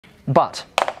But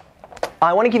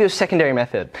I want to give you a secondary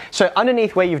method. So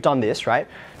underneath where you've done this, right,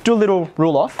 do a little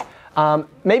rule off.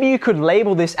 Maybe you could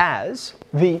label this as,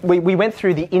 we went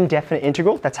through the indefinite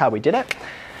integral, that's how we did it.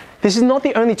 This is not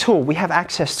the only tool we have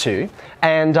access to,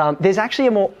 and there's actually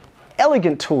a more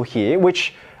elegant tool here,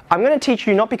 which I'm going to teach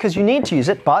you not because you need to use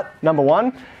it, but number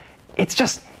one, it's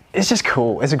just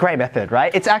cool. It's a great method,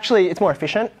 right? It's more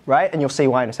efficient, right? And you'll see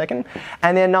why in a second.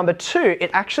 And then number two,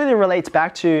 it actually relates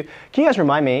back to, can you guys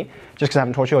remind me, just because I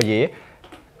haven't taught you all year,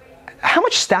 how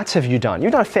much stats have you done?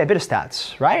 You've done a fair bit of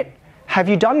stats, right? Have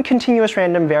you done continuous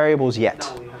random variables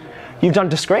yet? You've done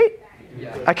discrete?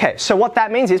 Yeah. Okay, so what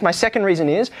that means is, my second reason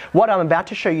is, what I'm about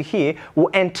to show you here will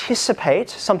anticipate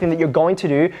something that you're going to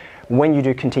do when you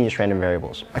do continuous random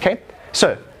variables, okay?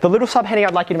 So, the little subheading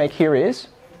I'd like you to make here is,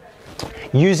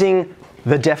 using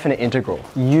the definite integral.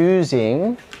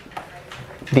 Using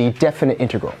the definite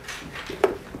integral.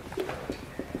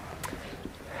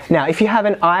 Now, if you have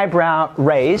an eyebrow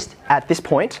raised at this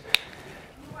point,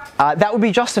 that would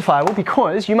be justifiable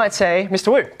because you might say,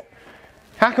 Mr. Wu,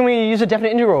 how can we use a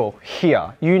definite integral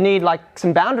here? You need like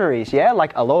some boundaries, yeah?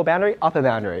 Like a lower boundary, upper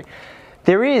boundary.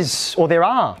 There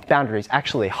are boundaries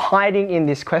actually hiding in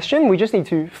this question. We just need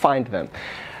to find them.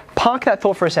 Park that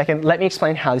thought for a second. Let me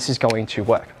explain how this is going to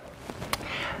work.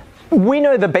 We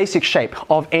know the basic shape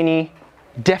of any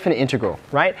definite integral,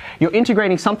 right? You're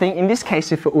integrating something, in this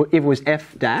case if it was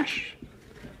f dash,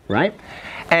 right?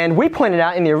 And we pointed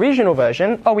out in the original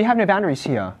version, oh, we have no boundaries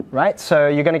here, right? So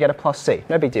you're going to get a plus c,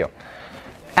 no big deal.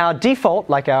 Our default,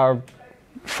 like our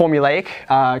formulaic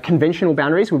conventional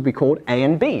boundaries would be called a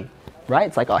and b, right?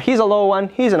 It's like, oh, here's a lower one,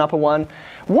 here's an upper one.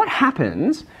 What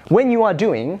happens when you are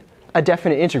doing a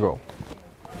definite integral?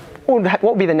 What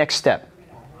would be the next step?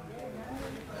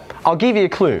 I'll give you a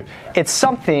clue. It's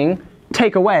something,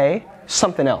 take away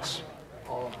something else.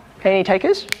 Any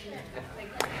takers?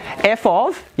 F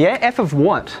of, yeah, f of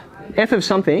what? F of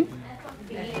something.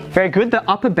 Very good. The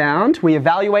upper bound, we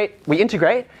integrate,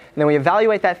 and then we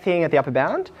evaluate that thing at the upper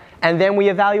bound, and then we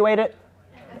evaluate it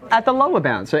at the lower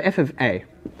bound, so f of a,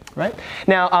 right?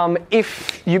 Now,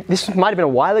 this might have been a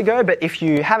while ago, but if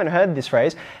you haven't heard this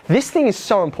phrase, this thing is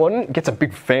so important, it gets a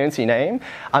big fancy name.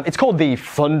 It's called the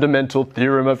fundamental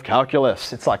theorem of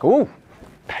calculus. It's like, ooh,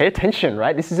 pay attention,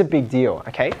 right? This is a big deal,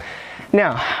 okay?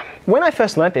 Now, when I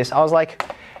first learned this, I was like,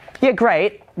 yeah,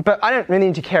 great, but I don't really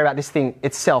need to care about this thing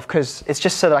itself because it's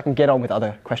just so that I can get on with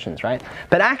other questions, right?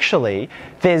 But actually,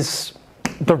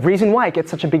 the reason why it gets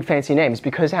such a big fancy name is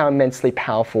because how immensely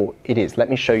powerful it is.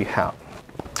 Let me show you how.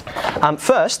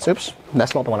 First, oops,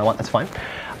 that's not the one I want, that's fine.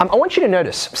 I want you to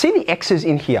notice, see the x's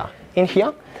in here? In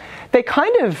here?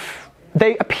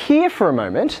 They appear for a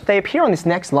moment, they appear on this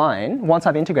next line once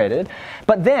I've integrated,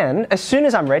 but then, as soon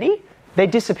as I'm ready, they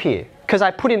disappear because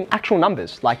I put in actual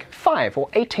numbers like 5 or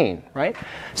 18, right?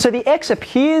 So the x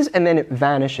appears and then it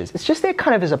vanishes. It's just there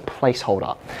kind of as a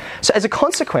placeholder. So as a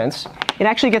consequence, it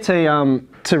actually gets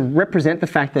to represent the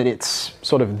fact that it's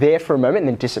sort of there for a moment and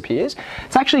then disappears.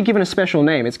 It's actually given a special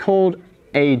name. It's called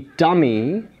a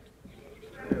dummy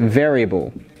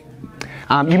variable.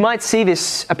 You might see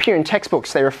this appear in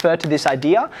textbooks. They refer to this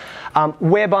idea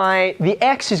whereby the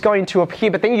x is going to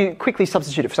appear, but then you quickly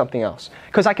substitute it for something else.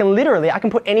 Because I can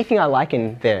put anything I like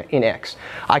in there in x.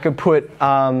 I could put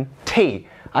t,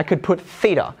 I could put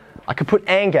theta, I could put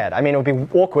angad. I mean, it would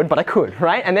be awkward, but I could,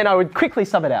 right? And then I would quickly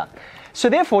sub it out. So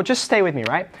therefore, just stay with me,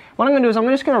 right? What I'm going to do is I'm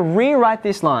just going to rewrite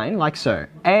this line like so.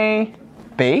 A,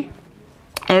 B.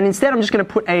 And instead, I'm just going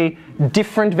to put a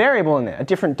different variable in there, a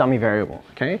different dummy variable,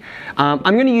 okay? I'm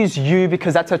going to use u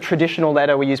because that's a traditional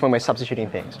letter we use when we're substituting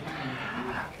things.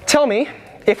 Tell me,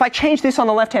 if I change this on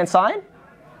the left-hand side,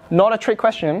 not a trick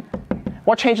question,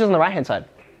 what changes on the right-hand side?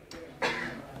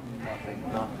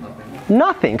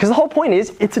 Nothing, because the whole point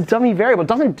is it's a dummy variable. It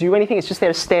doesn't do anything, it's just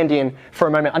there to stand in for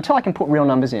a moment until I can put real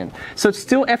numbers in. So it's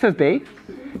still f of b,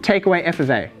 take away f of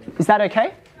a. Is that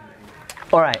okay?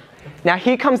 All right. Now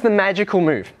here comes the magical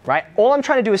move, right? All I'm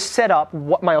trying to do is set up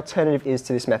what my alternative is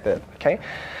to this method, okay?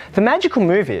 The magical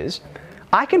move is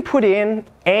I can put in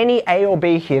any a or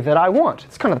b here that I want.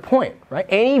 It's kind of the point, right?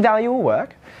 Any value will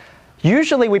work.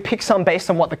 Usually we pick some based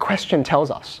on what the question tells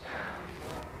us.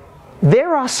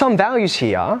 There are some values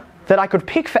here that I could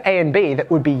pick for a and b that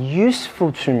would be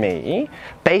useful to me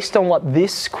based on what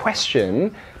this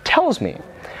question tells me.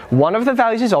 One of the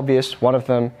values is obvious, one of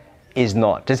them is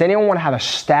not. Does anyone want to have a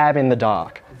stab in the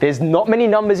dark? There's not many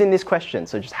numbers in this question,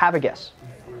 so just have a guess.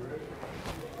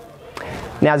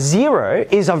 Now 0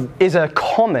 is a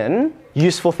common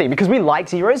useful thing because we like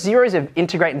zeros. Zeros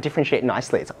integrate and differentiate and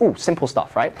isolate. It's, ooh, simple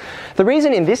stuff, right? The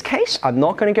reason in this case I'm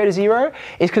not going to go to 0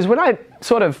 is because when I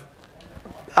sort of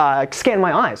scan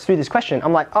my eyes through this question,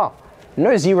 I'm like, oh,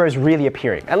 no zeros really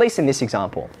appearing, at least in this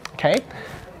example, okay?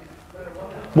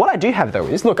 What I do have though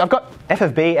is, look, I've got f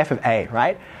of b, f of a,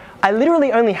 right? I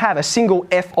literally only have a single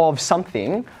f of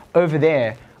something over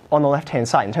there on the left-hand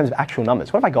side in terms of actual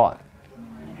numbers. What have I got?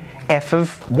 F of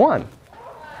 1,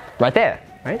 right there,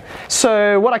 right?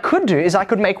 So what I could do is I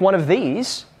could make one of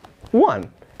these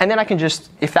 1. And then I can just,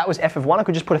 if that was f of 1, I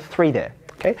could just put a 3 there,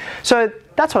 okay? So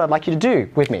that's what I'd like you to do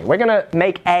with me. We're going to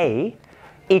make a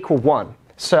equal 1.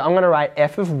 So I'm going to write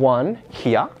f of 1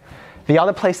 here. The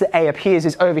other place that a appears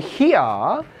is over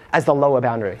here as the lower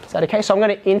boundary. Is that okay? So I'm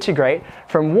going to integrate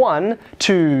from 1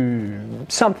 to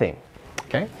something,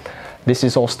 okay? This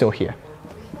is all still here.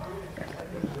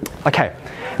 Okay,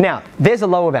 now there's a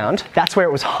lower bound. That's where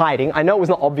it was hiding. I know it was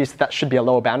not obvious that that should be a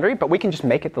lower boundary, but we can just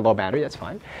make it the lower boundary, that's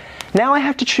fine. Now I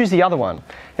have to choose the other one.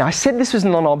 Now I said this was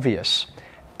non-obvious,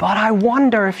 but I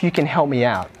wonder if you can help me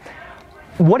out.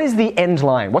 What is the end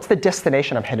line? What's the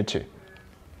destination I'm headed to?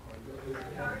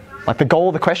 Like the goal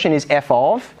of the question is f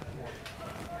of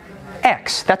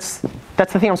x. That's the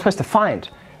thing I'm supposed to find,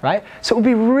 right? So it would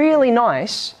be really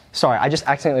nice, sorry, I just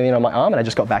accidentally leaned on my arm and I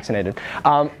just got vaccinated.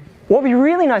 What would be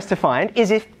really nice to find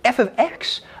is if f of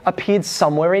x appeared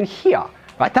somewhere in here,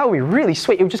 right? That would be really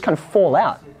sweet. It would just kind of fall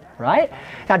out, right?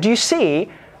 Now, do you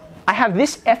see, I have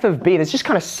this f of b that's just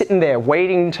kind of sitting there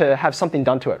waiting to have something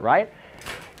done to it, right?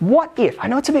 What if, I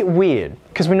know it's a bit weird,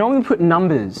 because we normally put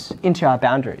numbers into our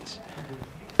boundaries,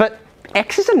 but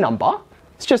x is a number.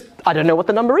 It's just, I don't know what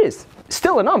the number is.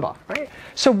 Still a number, right?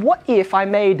 So what if I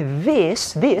made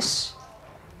this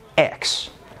x?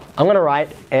 I'm going to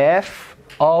write f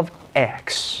of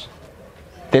x.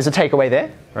 There's a takeaway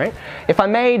there, right? If I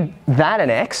made that an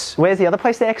x, where's the other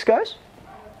place the x goes?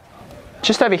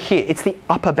 Just over here. It's the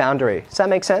upper boundary. Does that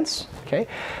make sense? Okay.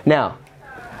 Now,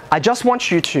 I just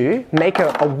want you to make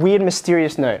a weird,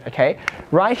 mysterious note, okay?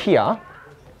 Right here,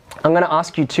 I'm going to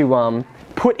ask you to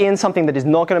put in something that is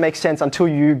not going to make sense until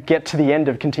you get to the end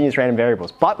of continuous random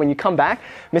variables. But when you come back,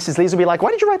 Mrs. Lees will be like,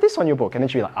 why did you write this on your book? And then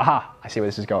she'll be like, aha, I see where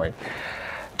this is going.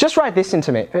 Just write this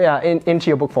into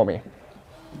your book for me.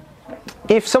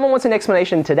 If someone wants an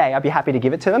explanation today, I'd be happy to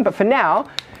give it to them. But for now,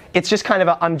 it's just kind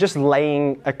of I'm just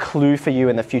laying a clue for you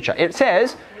in the future. It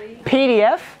says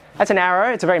PDF, that's an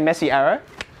arrow, it's a very messy arrow.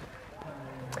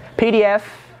 PDF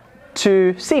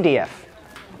to CDF.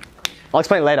 I'll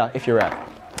explain later if you're around.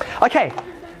 Okay,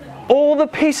 all the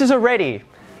pieces are ready.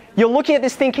 You're looking at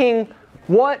this thinking,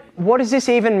 what does this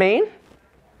even mean?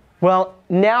 Well,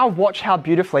 now watch how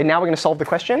beautifully, now we're going to solve the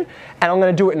question, and I'm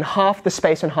going to do it in half the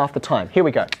space and half the time. Here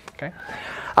we go. Okay.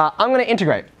 I'm going to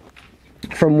integrate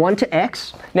from 1 to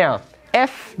x. Now,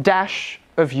 f dash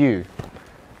of u.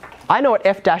 I know what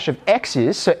f dash of x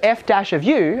is, so f dash of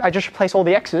u, I just replace all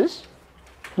the x's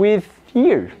with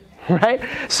u, right?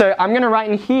 So I'm going to write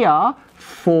in here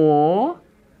for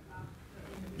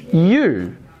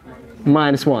u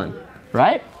minus 1,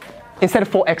 right? Instead of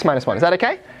 4x minus 1. Is that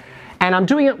okay? And I'm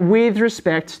doing it with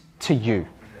respect to u.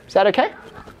 Is that okay?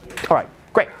 All right,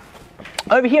 great.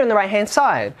 Over here on the right-hand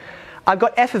side, I've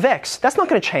got f of x. That's not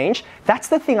going to change. That's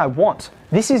the thing I want.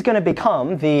 This is going to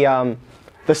become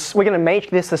we're going to make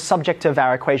this the subject of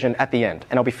our equation at the end,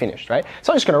 and I'll be finished, right?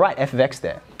 So I'm just going to write f of x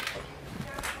there.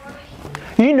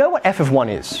 You know what f of 1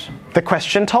 is. The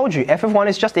question told you f of 1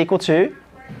 is just equal to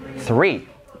 3.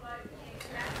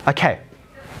 Okay.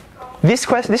 This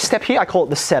step here, I call it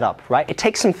the setup, right? It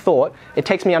takes some thought. It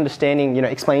takes me understanding,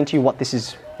 explaining to you what this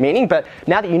is meaning. But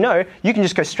now that you know, you can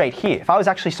just go straight here. If I was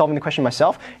actually solving the question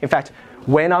myself, in fact,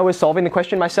 when I was solving the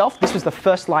question myself, this was the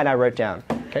first line I wrote down,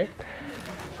 okay?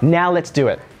 Now let's do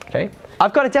it, okay?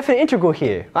 I've got a definite integral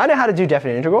here. I know how to do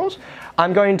definite integrals.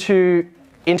 I'm going to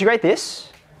integrate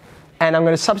this, and I'm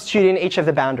going to substitute in each of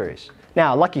the boundaries.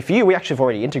 Now, lucky for you, we actually have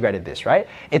already integrated this, right?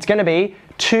 It's going to be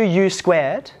 2u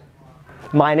squared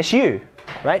minus u,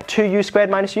 right? 2u squared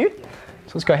minus u.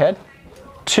 So let's go ahead.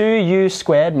 2u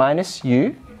squared minus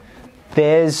u.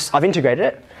 I've integrated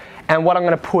it. And what I'm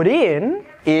going to put in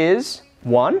is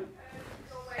 1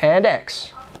 and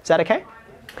x. Is that okay?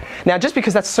 Now, just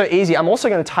because that's so easy, I'm also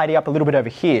going to tidy up a little bit over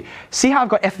here. See how I've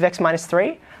got f of x minus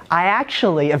 3? I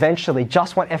actually, eventually,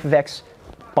 just want f of x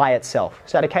by itself.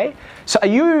 Is that okay? So are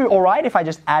you all right if I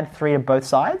just add 3 to both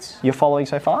sides? You're following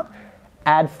so far?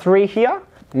 Add 3 here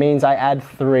means I add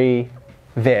 3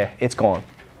 there. It's gone.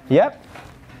 Yep.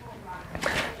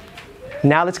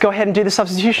 Now let's go ahead and do the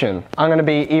substitution. I'm going to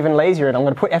be even lazier and I'm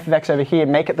going to put f of x over here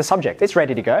and make it the subject. It's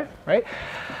ready to go, right?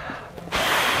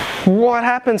 What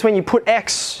happens when you put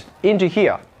x into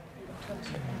here?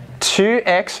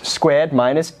 2x squared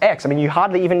minus x. I mean, you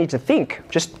hardly even need to think,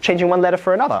 just changing one letter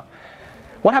for another.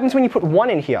 What happens when you put 1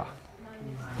 in here?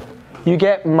 you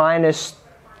get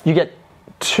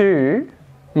 2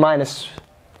 minus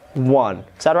 1.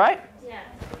 Is that right? Yeah.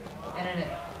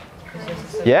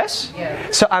 Yes? Yeah.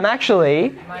 So I'm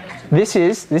actually, this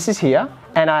is here,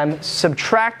 and I'm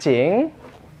subtracting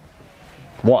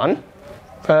 1.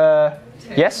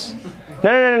 Yes?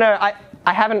 No.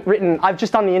 I haven't written, I've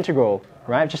just done the integral,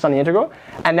 right? I've just done the integral,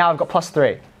 and now I've got plus 3.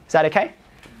 Is that okay?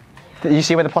 You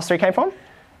see where the plus 3 came from?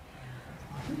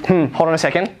 Hold on a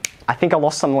second. I think I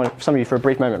lost some of you for a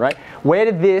brief moment, right? Where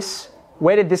did this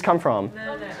come from?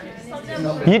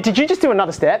 No. Did you just do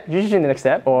another step? Did you just do the next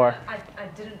step, or? I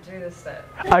didn't do this step.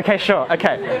 Okay, sure.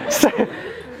 Okay, so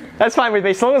that's fine with me.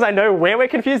 As long as I know where we're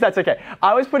confused, that's okay.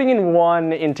 I was putting in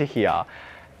 1 into here.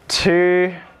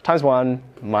 2 times 1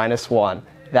 minus 1.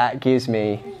 That gives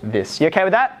me this. You okay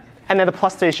with that? And then the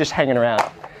plus 3 is just hanging around.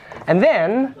 And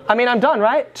then, I mean, I'm done,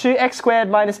 right? 2x squared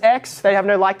minus x, they have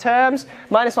no like terms.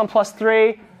 Minus 1 plus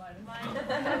 3.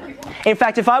 In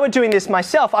fact, if I were doing this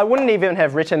myself, I wouldn't even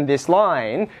have written this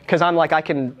line, because I'm like, I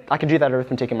can do that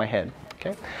arithmetic in my head.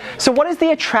 Okay? So what is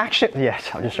the attraction? Yes,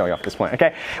 I'll just show you off this point.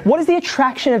 Okay? What is the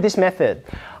attraction of this method?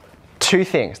 2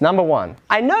 things. Number 1,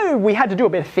 I know we had to do a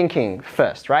bit of thinking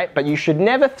first, right? But you should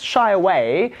never shy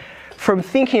away from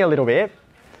thinking a little bit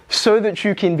so that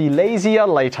you can be lazier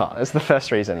later, is the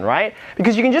first reason, right?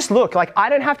 Because you can just look, like I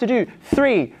don't have to do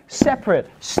 3 separate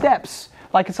steps.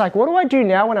 Like it's like, what do I do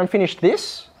now when I'm finished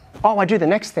this? Oh, I do the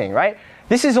next thing, right?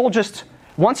 This is all just,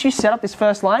 once you set up this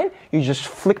first line, you just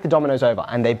flick the dominoes over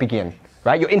and they begin,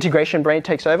 right? Your integration brain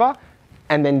takes over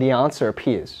and then the answer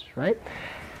appears, right?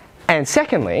 And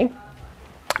secondly,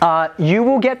 you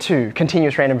will get to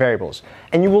continuous random variables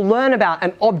and you will learn about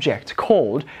an object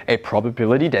called a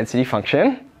probability density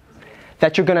function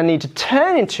that you're going to need to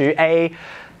turn into a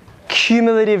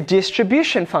cumulative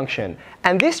distribution function.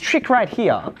 And this trick right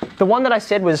here, the one that I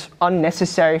said was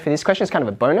unnecessary for this question, is kind of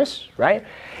a bonus, right?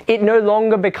 It no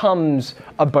longer becomes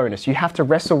a bonus. You have to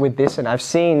wrestle with this, and I've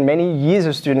seen many years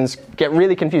of students get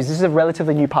really confused. This is a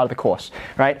relatively new part of the course,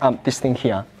 right? This thing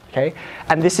here, okay?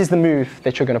 And this is the move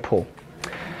that you're going to pull.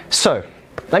 So,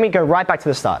 let me go right back to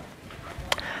the start.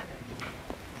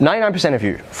 99% of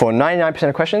you, for 99%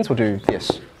 of questions, will do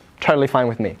this. Totally fine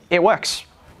with me. It works.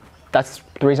 That's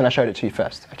the reason I showed it to you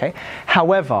first, okay?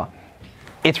 However,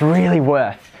 it's really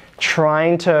worth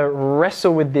trying to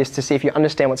wrestle with this to see if you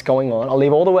understand what's going on. I'll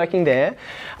leave all the working there.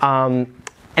 And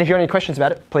if you have any questions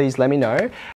about it, please let me know.